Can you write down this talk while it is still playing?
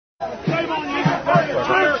Shame on you.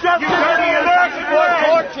 You dirty American.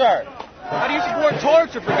 Torture. How do you support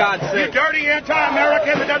torture, for God's sake? You dirty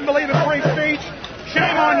anti-American that doesn't believe in free speech.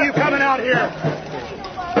 Shame on you coming out here.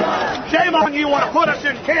 Shame on you want to put us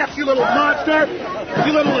in camps, you little monster.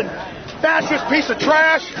 You little fascist piece of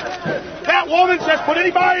trash. That woman says put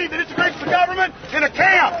anybody that disagrees with the government in a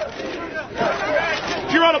camp.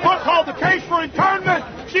 She wrote a book called The Case for Internment.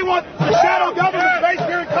 She wants the shadow government based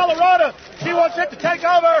here in Colorado. She wants it to take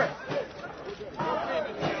over.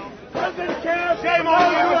 Shame on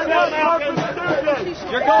you, Malkin.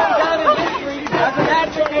 You're going down in history as an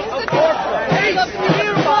advocate of torture. Hey,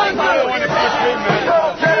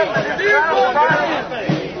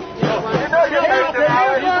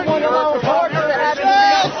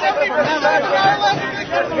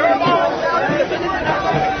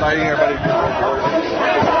 Fighting everybody.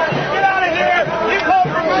 Get out of here! You called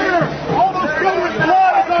for murder! All those children's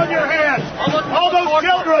blood is on your hands! All those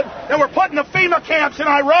children that were put in the FEMA camps in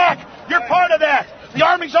Iraq, you're part of that. The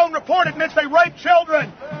Army's own report admits they rape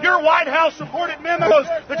children. Your White House reported memos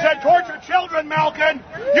that said torture children, Malkin.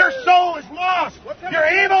 Your soul is lost. You're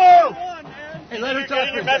evil. Hey, let her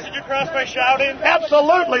talk. Your message across by shouting?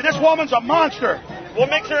 Absolutely. This woman's a monster. What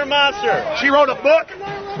makes her a monster? She wrote a book,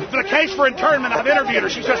 The Case for Internment. I've interviewed her.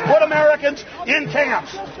 She says, put Americans in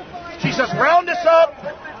camps. She says, round us up,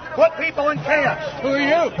 put people in camps. Who are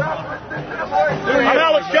you? I'm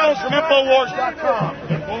Alex Jones from Infowars.com.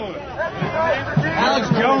 Alex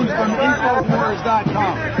Jones from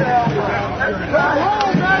Infowars.com.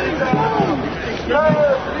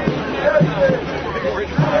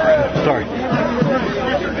 Sorry.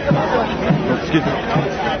 Excuse me.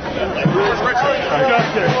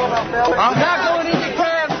 I'm not going into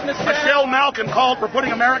camps, Michelle Malkin called for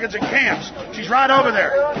putting Americans in camps. She's right over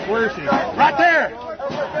there. Where is she? Right there.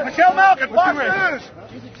 Michelle Malkin, Fox News.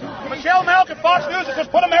 Michelle Malkin, Fox News, that says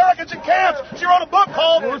put Americans in camps. She wrote a book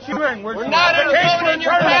called... Where's she wearing? We're not going in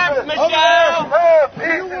your camps, Michelle.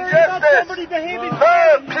 Peace and justice.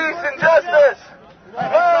 Peace and justice.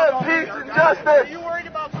 Peace and justice.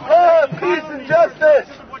 Peace and justice.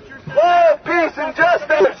 Peace and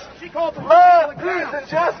justice. She called for peace and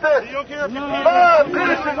justice. You don't care if you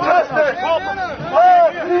peace and justice.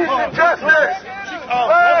 Peace and justice.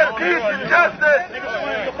 Peace and justice.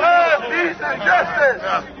 Peace and justice.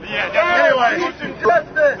 Anyway.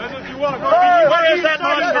 Justice. Where is that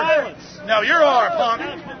monster? No, you're our punk.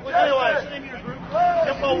 Anyway,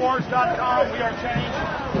 Infowars.com. We are changed.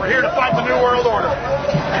 We're here to fight the New World Order.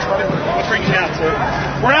 What brings you out, sir?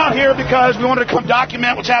 We're out here because we wanted to come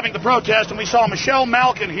document what's happening at the protest, and we saw Michelle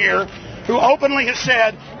Malkin here, who openly has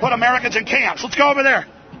said, put Americans in camps. Let's go over there.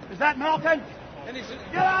 Is that Malkin?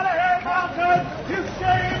 Get out of here, Malkin! You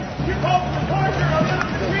shame! You call for torture of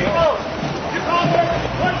innocent people! You call for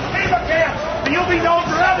FEMA camps! And you'll be known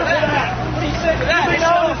forever for that! What do you say to that? You'll be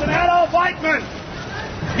known as an Adolf Eichmann!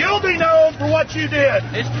 You'll be known for what you did!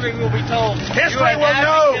 History will be told. History will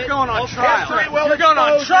know! You're going on trial. History will You're going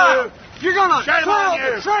on trial! You're going on Shame trial on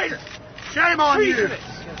you! for traitor! Shame on you!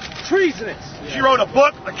 Treasonous! She wrote a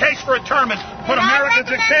book, The Case for Internment, put Americans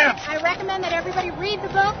in camps. I recommend that everybody read the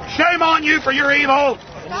book. Shame on you for your evil.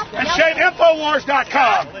 And shame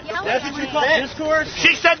Infowars.com. That's what you call discourse?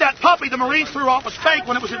 She said that puppy the Marines threw off was fake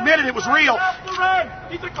when it was admitted it was real.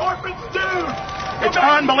 He's a corporate dude. It's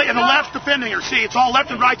unbelievable. And the left's defending her. See, it's all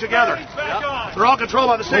left and right together. They're all controlled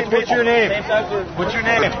by the same people. What's your name? What's your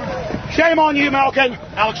name? Shame on you, Malkin.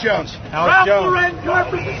 Alex Jones. Alex Jones.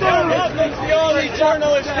 That's the only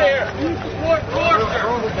journalist here. You support torture.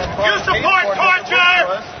 You support torture.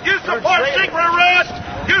 You support secret arrest.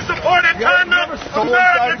 You support internment of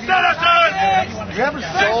American citizens. You ever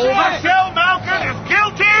sold? Michelle Malkin is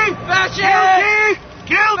guilty.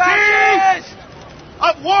 Guilty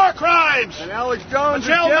of war crimes. And Alex Jones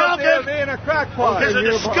Michelle is guilty Malkin of being a crackpot. is a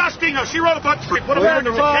disgusting... She wrote a book to put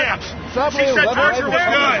Americans in camps. She said torture was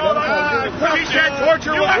good. She said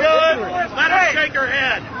torture was good. Let her shake her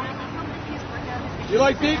head. You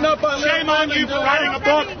like beating up on Shame on you for writing a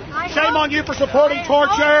book. Shame on you for supporting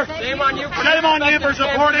torture. Shame on you. Shame on you for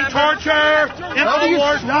supporting torture.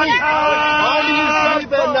 Infowars.com.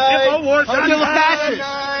 Infowars.com. You're a fascist.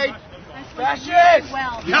 Fascist.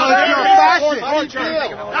 You're a fascist.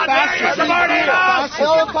 How dare you, somebody else?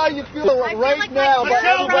 Tell us how you feel right now about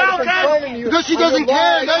Michelle everybody Malkin. confronting you. Because she doesn't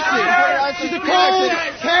care, does she? She's a cold,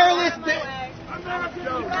 careless bitch.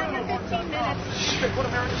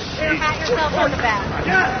 Pat yourself on the back.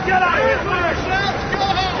 Get out of here, Flash! Get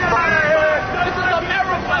out of here! This is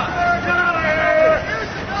America! Get out of here!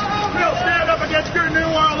 We'll stand up against your New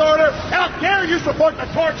World Order. How dare you support the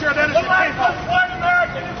torture of innocent people?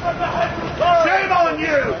 Shame on you!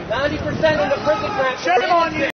 you. 90% of the prison camp. Shame on you.